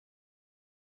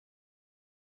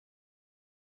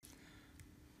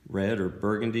Red or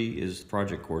burgundy is the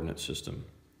project coordinate system.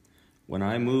 When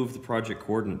I move the project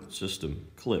coordinate system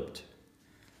clipped,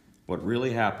 what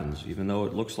really happens, even though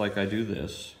it looks like I do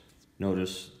this,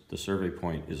 notice the survey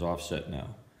point is offset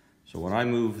now. So when I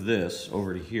move this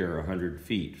over to here 100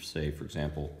 feet, say for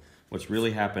example, what's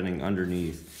really happening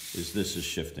underneath is this is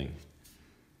shifting.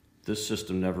 This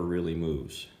system never really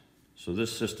moves. So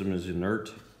this system is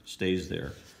inert, stays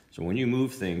there. So when you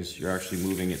move things, you're actually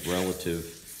moving it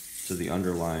relative to the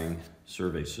underlying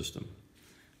survey system.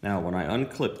 Now, when I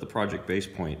unclip the project base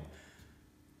point,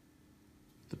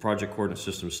 the project coordinate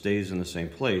system stays in the same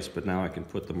place, but now I can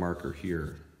put the marker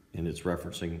here, and it's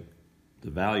referencing the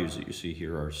values that you see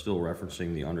here are still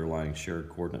referencing the underlying shared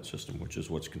coordinate system, which is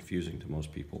what's confusing to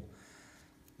most people.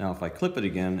 Now, if I clip it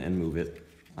again and move it,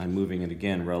 I'm moving it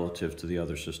again relative to the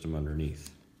other system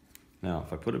underneath. Now,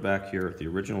 if I put it back here at the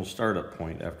original startup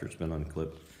point after it's been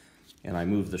unclipped, and I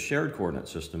move the shared coordinate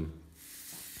system,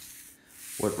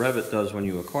 what Revit does when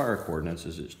you acquire coordinates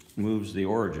is it moves the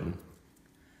origin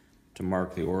to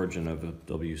mark the origin of a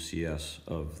WCS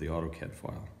of the AutoCAD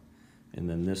file. And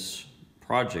then this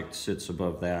project sits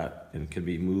above that and can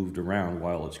be moved around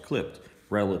while it's clipped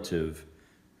relative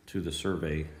to the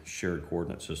survey shared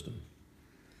coordinate system.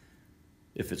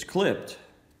 If it's clipped,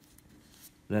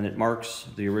 then it marks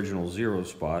the original 0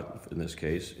 spot, in this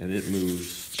case, and it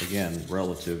moves, again,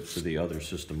 relative to the other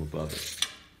system above it.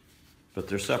 But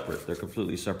they're separate. They're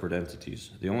completely separate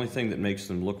entities. The only thing that makes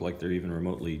them look like they're even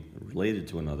remotely related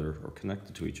to another or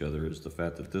connected to each other is the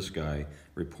fact that this guy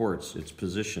reports its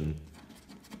position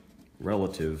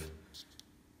relative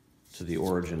to the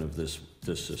origin of this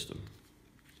system.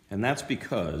 And that's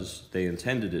because they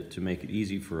intended it to make it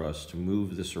easy for us to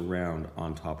move this around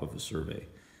on top of a survey.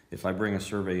 If I bring a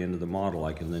survey into the model,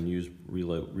 I can then use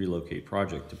relocate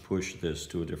project to push this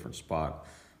to a different spot,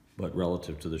 but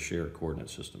relative to the shared coordinate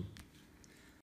system.